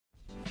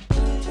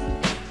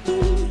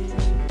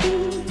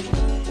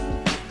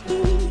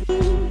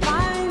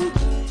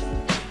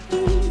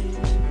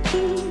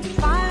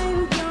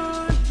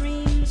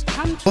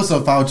What's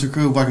up, Follow to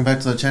Crew? Welcome back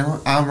to the channel.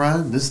 I'm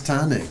Ryan. This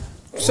is Nick.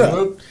 What's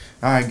up?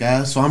 Alright,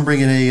 guys. So I'm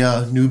bringing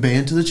a new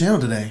band to the channel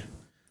today.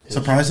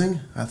 Surprising?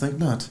 I think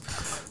not.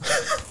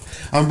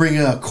 I'm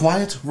bringing a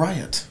Quiet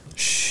Riot.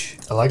 Shh.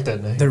 I like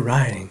that name. They're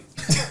rioting.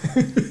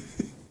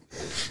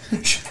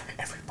 Shh.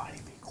 Everybody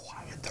be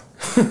quiet.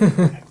 Right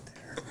there.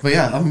 But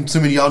yeah, I'm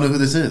assuming y'all know who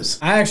this is.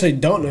 I actually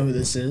don't know who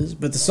this is,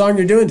 but the song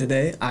you're doing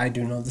today, I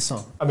do know the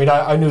song. I mean,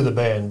 I knew the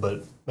band,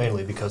 but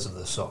mainly because of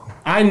this song.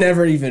 I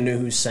never even knew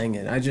who sang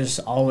it. I just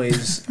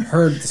always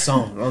heard the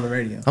song on the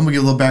radio. I'm gonna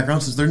give a little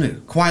background since they're new.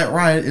 Quiet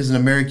Riot is an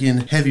American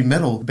heavy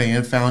metal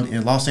band found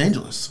in Los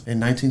Angeles in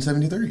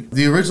 1973.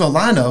 The original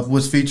lineup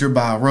was featured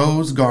by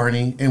Rose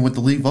Garney and with the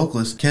lead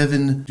vocalist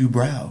Kevin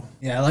Dubrow.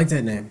 Yeah, I like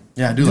that name.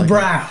 Yeah, I do like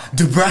that.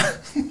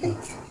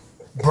 Dubrow.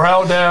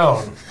 Brow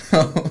down.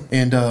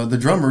 And the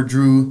drummer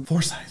Drew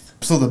Forsyth.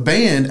 So the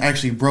band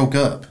actually broke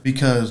up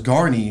because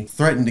Garney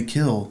threatened to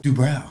kill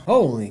Dubrow.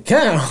 Holy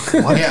cow.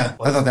 Yeah,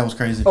 I thought that was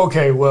crazy.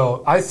 Okay,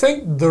 well, I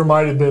think there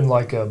might have been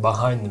like a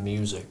behind the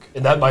music,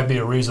 and that might be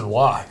a reason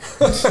why.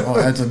 Oh,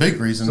 that's a big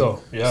reason.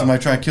 So, yeah.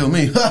 Somebody tried to kill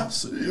me.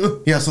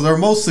 Yeah, so their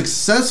most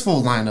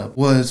successful lineup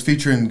was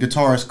featuring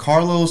guitarist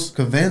Carlos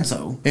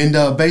Cavanzo and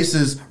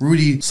bassist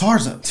Rudy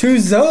Sarzo. Two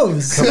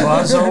Zos.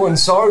 Cavazo and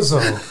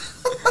Sarzo.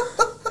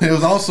 It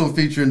was also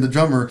featuring the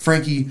drummer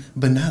Frankie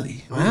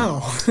Benali.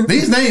 Wow.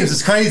 These names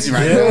is crazy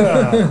right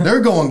now. They're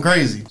going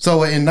crazy.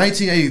 So in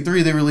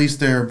 1983, they released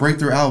their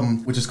breakthrough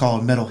album, which is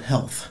called Mental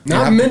Health.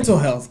 Not mental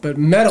health, but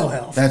metal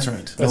health. That's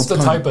right. That's the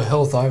type of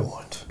health I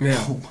want.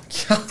 Yeah. Oh my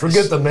gosh.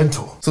 Forget the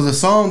mental. So the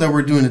song that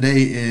we're doing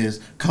today is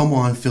Come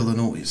On Feel the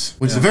Noise,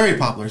 which is a very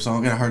popular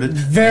song, and I heard it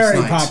Very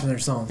last night. popular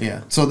song.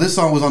 Yeah. So this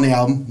song was on the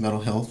album Mental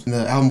Health, and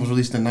the album was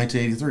released in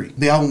 1983.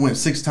 The album went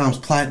 6 times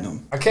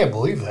platinum. I can't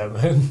believe that,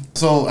 man.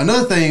 So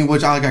another thing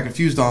which I got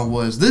confused on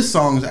was this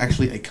song is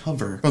actually a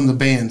cover from the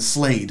band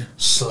Slade.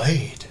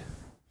 Slade.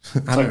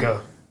 It's I like know.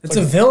 a... It's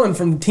a villain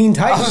from Teen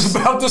I was Titans.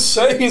 about to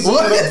say, is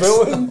What? it a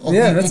villain?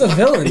 Yeah, that's a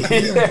villain.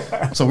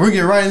 Yeah. So we're gonna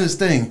get right in this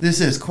thing.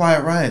 This is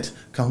Quiet Riot.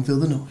 Come feel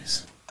the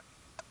noise.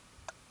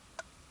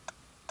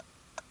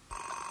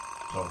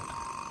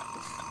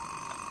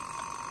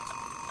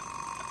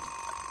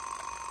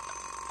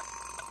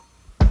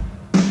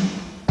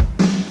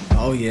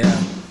 Oh, yeah.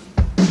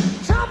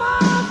 Come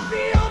on,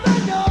 feel the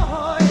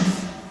noise.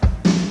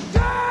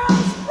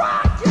 Girls,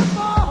 rock your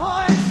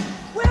voice.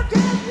 We'll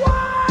get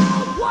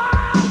wild,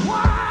 wild,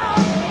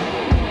 wild.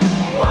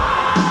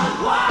 Wild,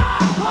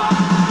 wild,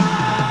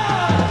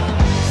 wild.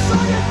 So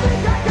you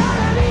think I got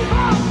an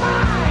evil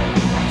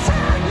mind? I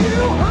tell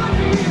you,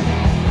 honey.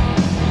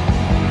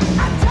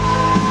 I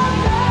don't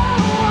know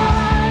why.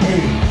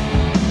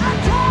 I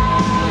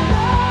don't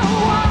know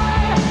why.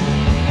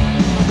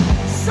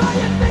 So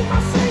you think my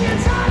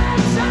singing's hot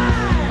and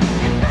time?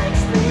 It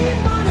makes me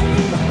money.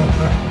 I don't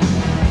know why.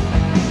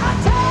 I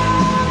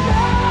don't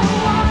know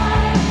why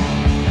anymore.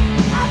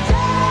 I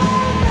know.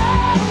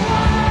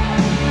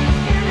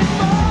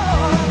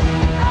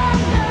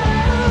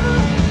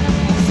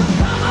 So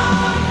come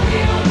on,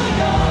 feel the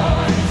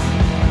noise.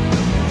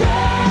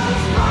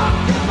 Girls, rock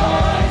your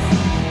voice.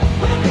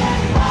 We'll get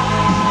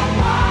wild,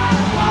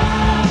 wild,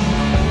 wild.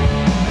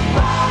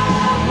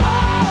 Wild,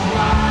 wild,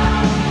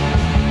 wild.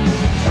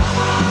 Come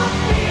on,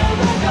 feel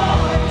the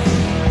noise.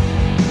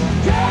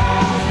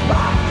 Girls,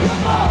 rock your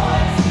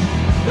voice.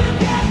 We'll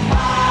get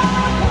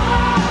wild,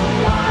 wild,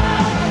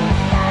 wild.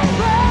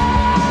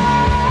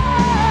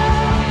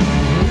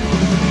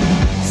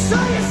 So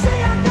you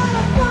say I got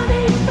a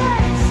funny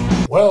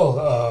face.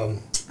 Well,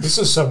 this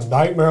is some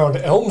Nightmare on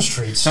Elm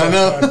Street stuff. I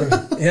know.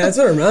 happening. Yeah, that's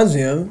what it reminds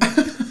me of.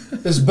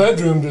 This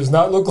bedroom does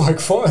not look like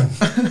fun.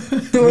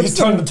 He's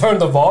trying to turn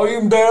the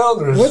volume down.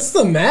 Or What's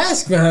the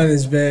mask behind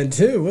his bed,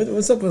 too?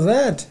 What's up with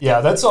that?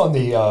 Yeah, that's on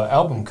the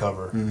album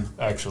cover,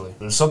 actually.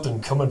 There's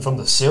something coming from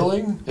the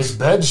ceiling. His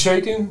bed's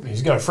shaking.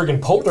 He's got a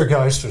freaking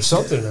poltergeist or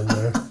something in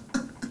there.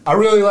 I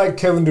really like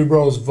Kevin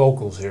Dubrow's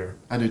vocals here.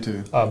 I do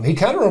too. He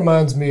kind of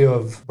reminds me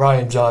of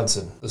Brian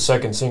Johnson, the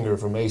second singer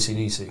from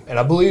AC/DC. And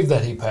I believe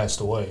that he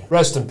passed away.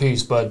 Rest in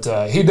peace, but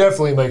he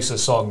definitely makes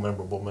this song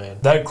memorable, man.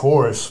 That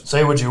chorus,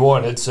 say what you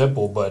want, it's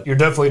simple, but you're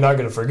definitely not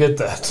going to forget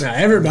that. Now,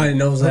 everybody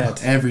knows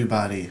that.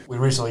 Everybody. We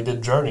recently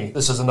did Journey.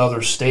 This is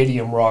another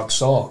stadium rock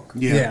song.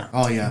 Yeah. Yeah.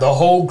 Oh yeah. The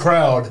whole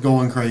crowd,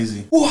 Going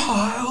crazy.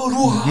 wild,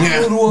 wild,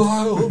 Yeah.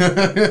 wild.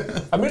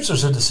 I'm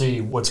interested to see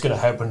what's going to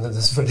happen in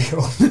this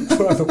video,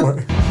 by the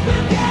way.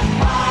 We'll get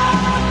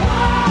wild,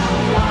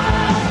 wild,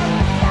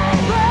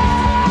 wild.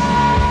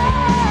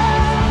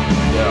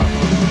 Yeah.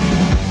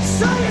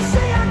 So you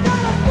say I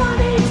got a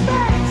funny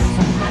face.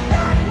 I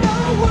got no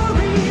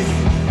worries.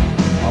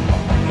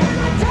 And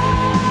I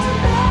don't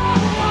know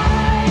why.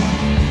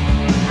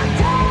 I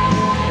don't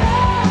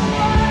know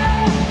why.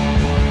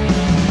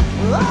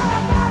 All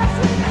about is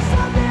witness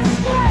of this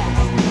place.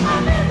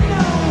 I'm in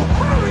no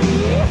hurry.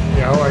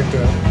 Yeah, I like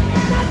that.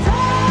 And I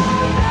don't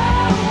know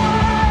why.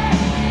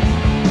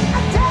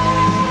 I don't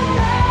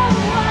know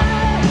why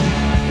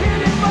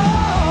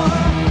anymore.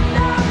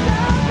 No,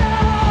 no, no.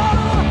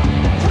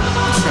 Come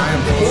on,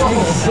 Trying to- feel the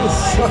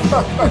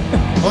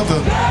noise. What the?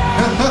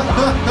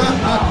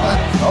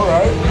 All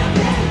right.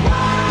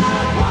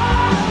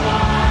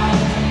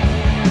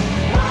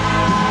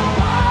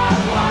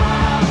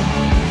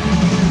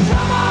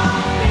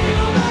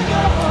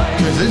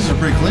 Transitions are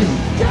pretty clean.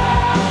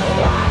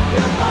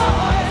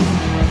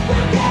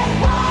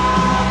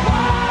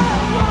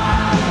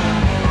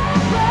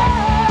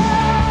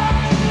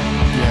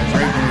 Yeah,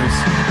 great voice.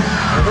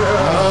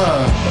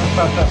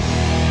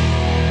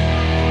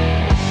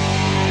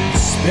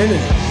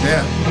 Spinning.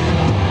 Yeah.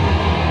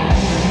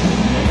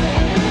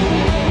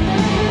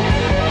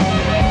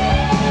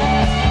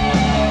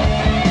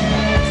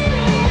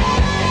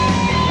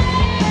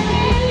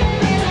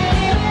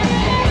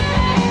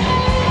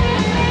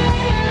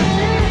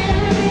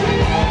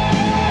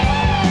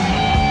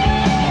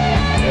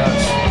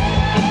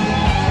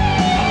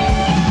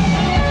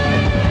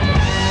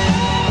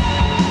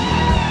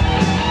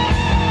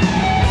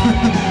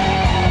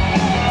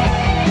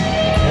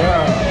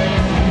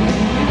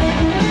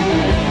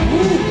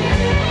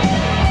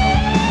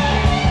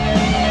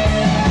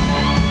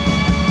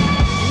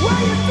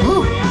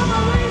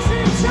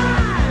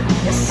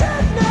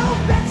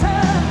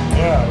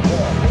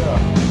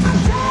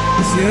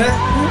 See that?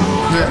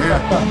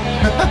 Yeah,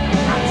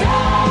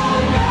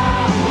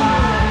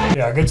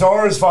 Yeah,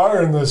 guitar is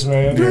fire in this,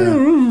 man.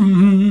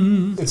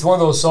 It's one of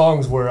those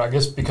songs where I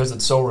guess because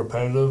it's so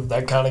repetitive,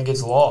 that kind of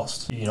gets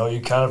lost. You know,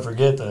 you kind of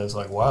forget that it's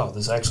like, wow,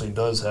 this actually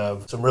does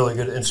have some really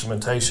good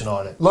instrumentation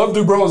on it. Love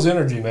Dubrov's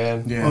energy,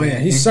 man. Yeah. Oh yeah,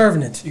 he's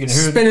serving it. You can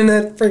hear it. Spinning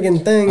that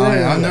freaking thing. Oh, there.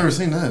 yeah, I've never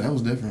seen that. That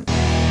was different.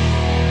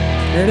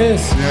 There it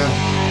is.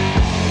 Yeah.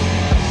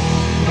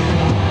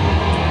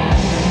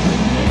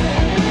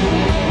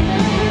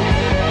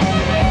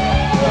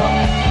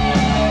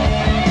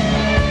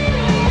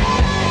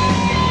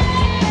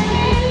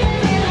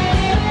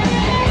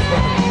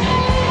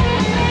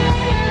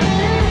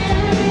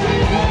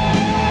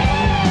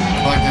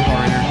 I like that part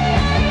right here.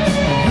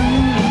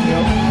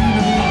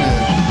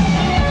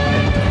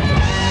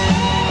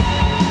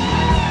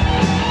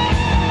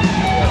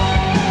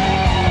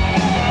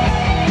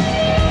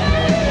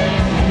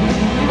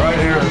 Right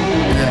here.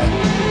 Yeah.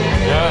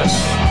 Yes.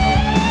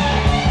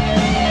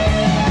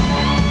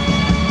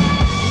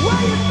 Why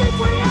you think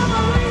we have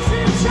a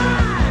wasting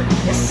time?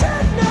 You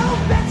should know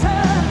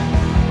better.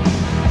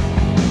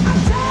 I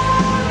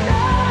don't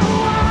know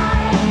why.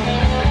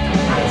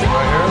 I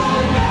don't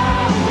know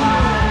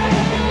why.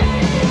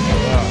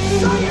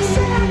 So you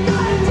say I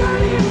got a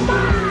dirty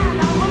mind.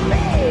 I'm a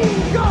mean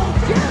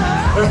go-getter.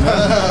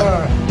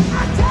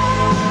 I don't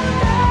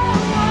know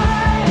why.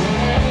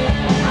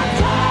 I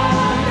don't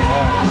know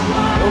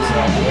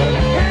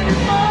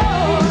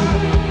anymore.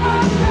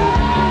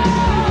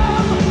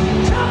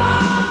 Come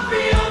on,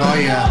 feel Oh,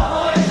 yeah.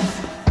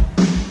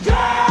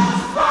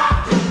 Girls,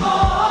 rock your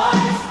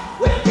boys.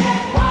 We'll get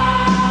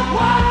wild,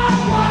 wild,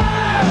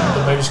 wild.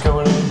 The bass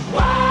coming in.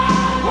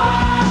 Wild,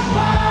 wild,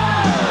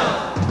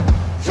 wild.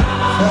 Come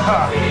on,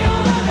 feel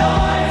the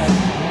noise.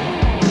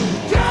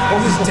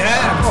 Girls, His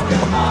dad.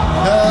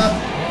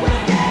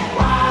 we'll get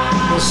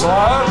wild. The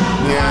slide.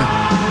 Yeah.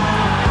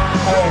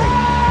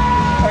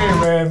 Hey,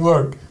 man,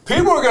 look.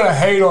 People are gonna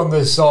hate on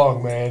this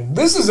song, man.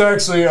 This is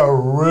actually a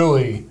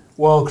really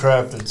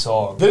well-crafted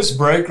song. This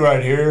break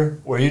right here,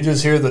 where you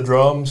just hear the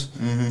drums,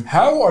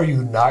 how are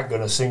you not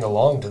gonna sing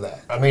along to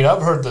that? I mean,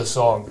 I've heard this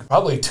song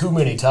probably too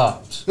many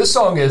times. This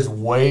song is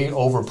way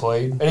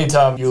overplayed.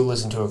 Anytime you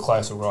listen to a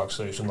classic rock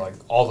station, like,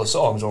 all the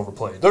songs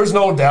overplayed. There's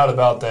no doubt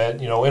about that.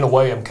 You know, in a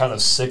way, I'm kind of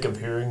sick of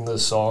hearing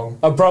this song.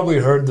 I've probably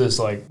heard this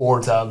like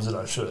 4 times than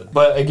I should.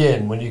 But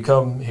again, when you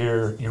come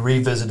here, you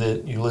revisit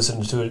it, you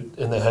listen to it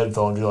in the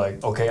headphones, you're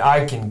like, okay,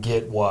 I can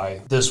get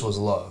why this was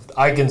loved.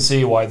 I can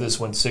see why this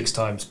went 6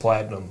 times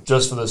platinum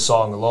just for this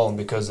song alone,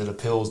 because it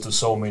appeals to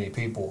so many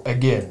people.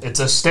 Again, it's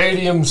a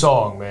stadium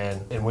song,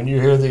 man. And when you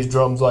hear these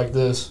drums like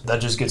this,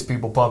 that just gets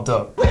people pumped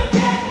up. We'll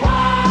get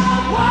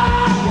wild,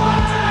 wild,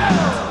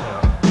 wild.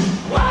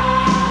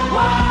 Wild,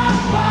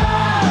 wild,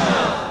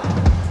 wild.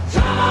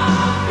 Come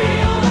on,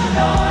 feel the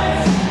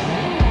noise.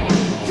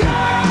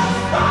 Girls,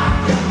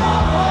 rock your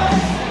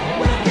boys.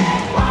 We'll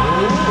get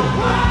wild,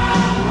 wild,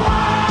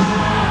 wild.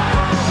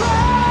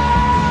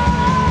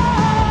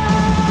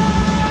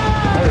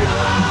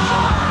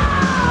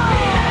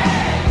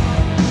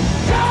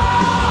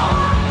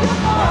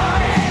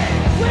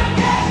 We'll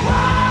get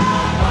wild, wild,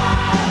 wild.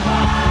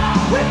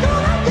 We're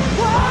gonna get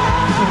wild.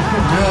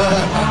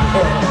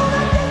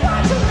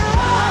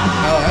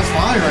 Oh, that's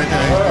fire right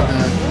there.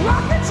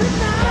 Rock it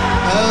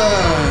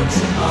tonight.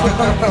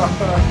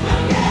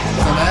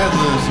 Some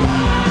ad-libs.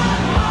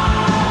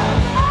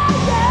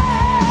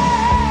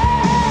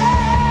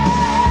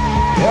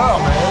 Yeah,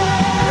 man.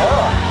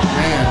 Yeah.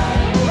 Man.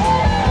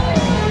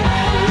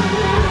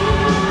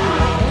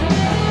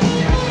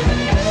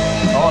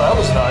 Oh, that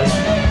was nice.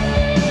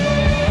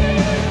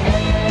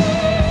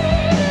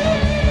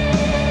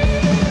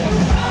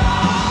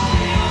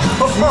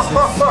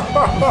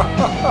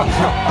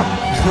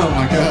 Oh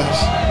my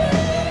gosh.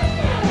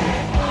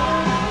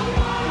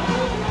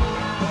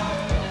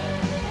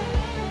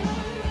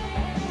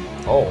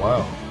 Oh,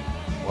 wow.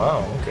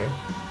 Wow, okay.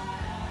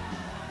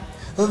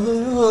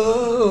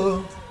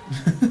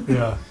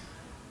 Yeah.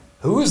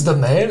 Who is the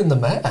man in the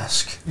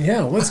mask?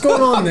 Yeah, what's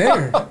going on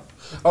there?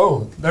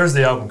 Oh, there's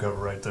the album cover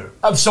right there.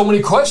 I have so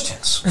many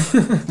questions.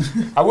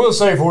 I will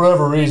say, for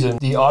whatever reason,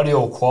 the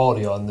audio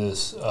quality on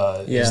this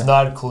is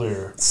not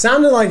clear.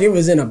 Sounded like it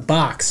was in a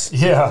box.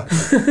 Yeah.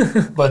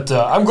 But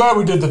I'm glad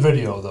we did the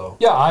video, though.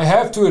 Yeah, I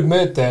have to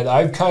admit that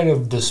I've kind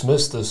of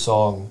dismissed this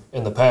song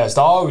in the past.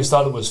 I always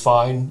thought it was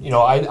fine. You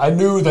know, I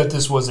knew that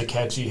this was a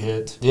catchy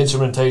hit. The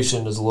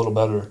instrumentation is a little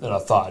better than I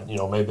thought. You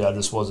know, maybe I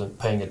just wasn't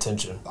paying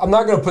attention. I'm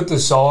not going to put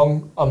this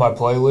song on my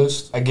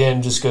playlist,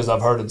 again, just because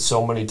I've heard it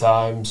so many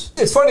times.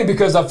 It's funny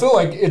because I feel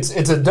like it's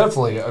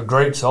definitely a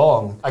great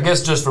song. I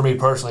guess just for me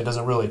personally, it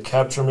doesn't really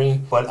capture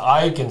me, but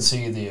I can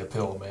see the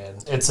appeal, man.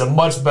 It's a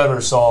much better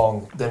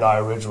song than I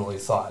originally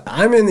thought.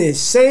 I'm in the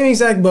same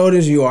exact boat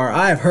as you are.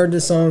 I have heard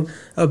this song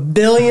a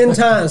billion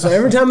times. So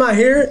every time I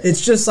hear it,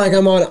 it's just like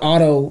I'm on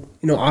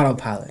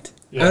autopilot.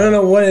 Yeah. I don't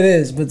know what it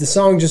is, but the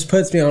song just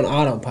puts me on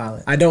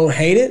autopilot. I don't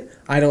hate it.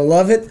 I don't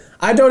love it.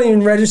 I don't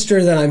even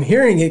register that I'm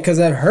hearing it because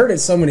I've heard it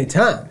so many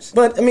times.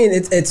 But I mean,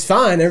 it's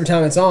fine every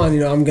time it's on.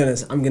 You know, I'm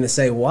gonna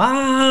say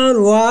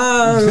wild,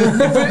 wild.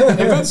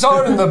 If it's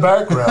on in the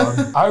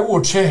background, I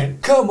will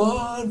chant, "Come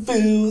on,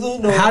 feel the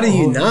noise." How do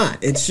you not?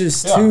 It's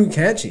just too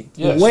catchy.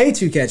 Yes. Way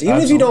too catchy. Even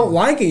if you don't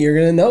like it, you're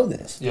gonna know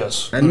this.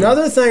 Yes.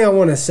 Another thing I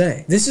want to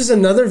say. This is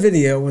another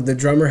video where the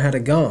drummer had a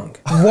gong.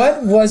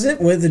 What was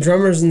it with the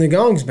drummers and the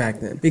gongs back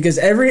then? Because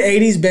every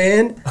 80s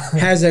band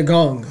has a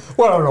gong.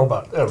 Well, I don't know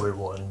about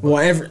everyone. Well,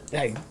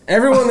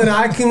 everyone that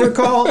I can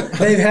recall,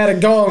 they've had a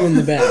gong in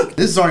the back.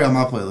 This is already on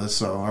my playlist,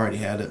 so I already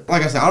had it.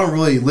 Like I said, I don't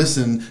really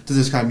listen to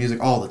this kind of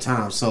music all the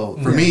time, so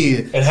for me...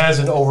 It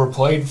hasn't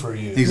overplayed for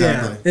you.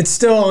 Exactly. Yeah, it's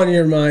still on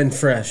your mind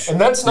fresh.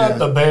 And that's not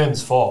the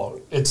band's fault.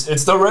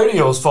 It's the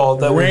radio's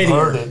fault that we've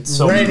heard it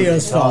so many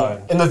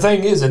times. And the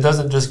thing is, it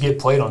doesn't just get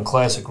played on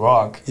classic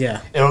rock.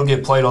 Yeah. It'll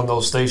get played on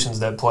those stations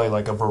that play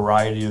like a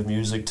variety of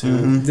music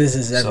too. This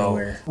is So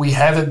everywhere. we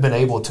haven't been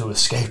able to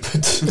escape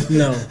it.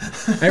 No.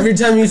 Every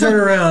time you turn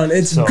around,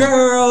 it's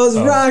girls,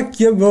 rock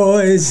your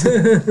boys.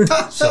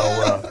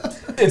 So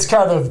it's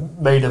kind of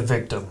made a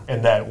victim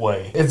in that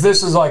way. If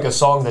this is like a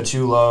song that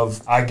you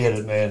love, I get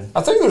it, man. I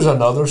think there's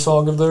another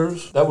song of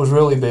theirs that was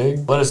really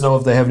big. Let us know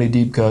if they have any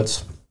deep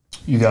cuts.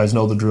 You guys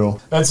know the drill.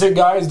 That's it,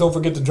 guys. Don't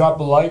forget to drop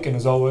a like, and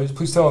as always,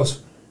 please tell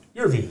us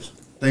your views.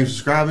 Thanks for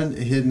subscribing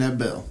and hitting that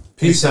bell.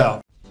 Peace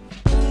out.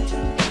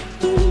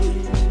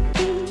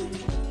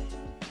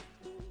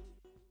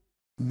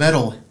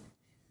 Metal.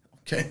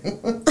 Okay.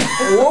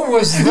 What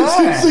was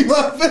that? See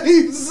my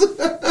face?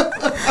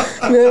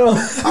 No.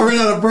 I ran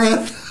out of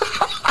breath.